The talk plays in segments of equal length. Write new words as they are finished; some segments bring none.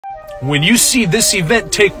When you see this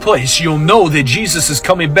event take place, you'll know that Jesus is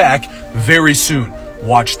coming back very soon.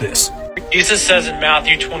 Watch this. Jesus says in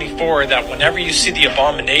Matthew 24 that whenever you see the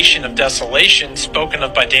abomination of desolation spoken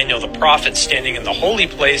of by Daniel the prophet standing in the holy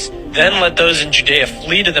place, then let those in Judea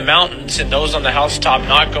flee to the mountains, and those on the housetop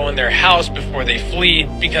not go in their house before they flee,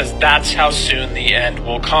 because that's how soon the end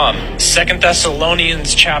will come. 2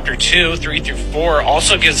 Thessalonians chapter 2, 3-4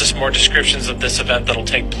 also gives us more descriptions of this event that'll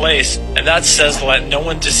take place, and that says, "Let no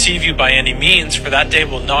one deceive you by any means, for that day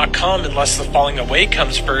will not come unless the falling away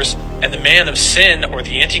comes first, and the man of sin, or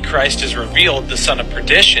the Antichrist, is revealed, the son of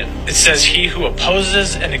perdition." It says, "He who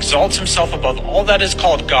opposes and exalts himself above all that is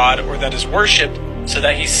called God or that is worshipped, so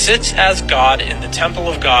that he sits as God in the temple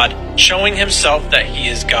of God, showing himself that he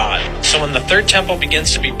is God." So when the third temple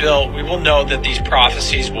begins to be built, we will know that these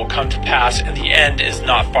prophecies will come to pass and the end is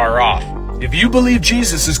not far off. If you believe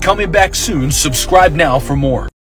Jesus is coming back soon, subscribe now for more.